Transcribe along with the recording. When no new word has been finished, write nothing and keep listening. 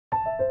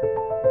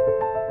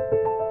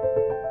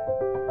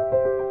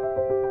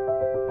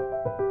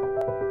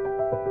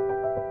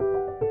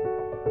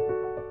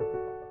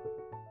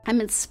I'm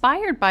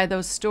inspired by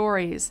those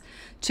stories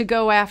to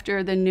go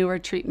after the newer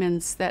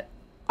treatments that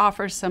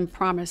offer some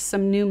promise,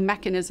 some new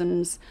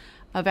mechanisms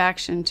of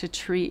action to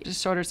treat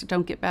disorders that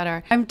don't get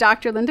better. I'm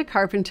Dr. Linda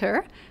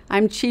Carpenter.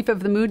 I'm chief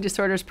of the Mood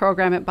Disorders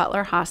Program at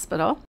Butler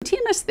Hospital.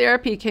 TMS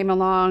therapy came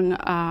along,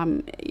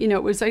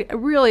 it was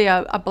really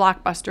a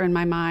blockbuster in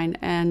my mind.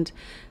 And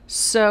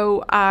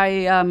so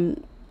I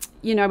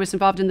was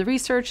involved in the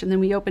research, and then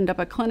we opened up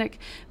a clinic.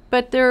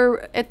 But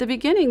at the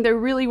beginning, there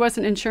really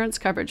wasn't insurance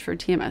coverage for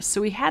TMS.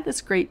 So we had this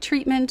great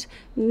treatment.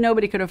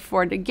 Nobody could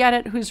afford to get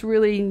it, who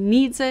really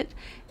needs it,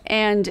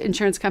 and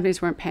insurance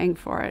companies weren't paying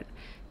for it.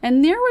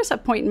 And there was a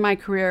point in my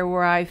career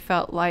where I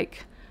felt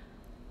like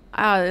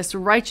this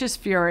righteous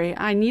fury.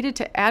 I needed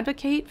to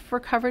advocate for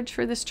coverage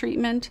for this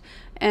treatment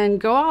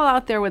and go all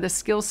out there with a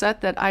skill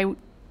set that I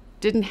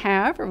didn't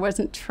have or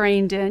wasn't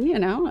trained in,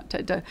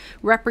 to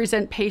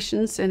represent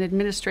patients in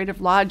administrative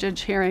law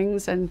judge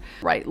hearings and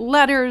write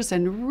letters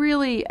and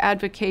really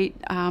advocate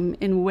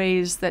in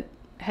ways that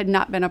had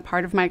not been a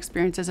part of my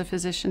experience as a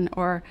physician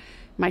or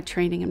my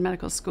training in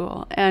medical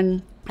school.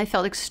 And I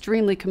felt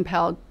extremely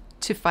compelled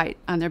to fight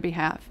on their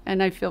behalf.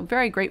 And I feel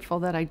very grateful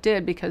that I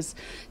did, because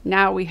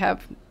now we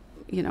have,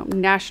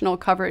 national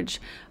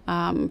coverage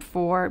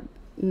for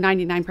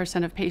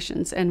 99% of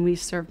patients, and we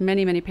serve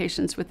many, many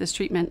patients with this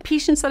treatment.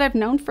 Patients that I've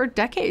known for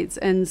decades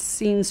and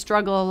seen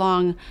struggle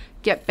along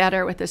get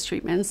better with this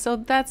treatment. So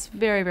that's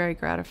very, very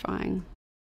gratifying.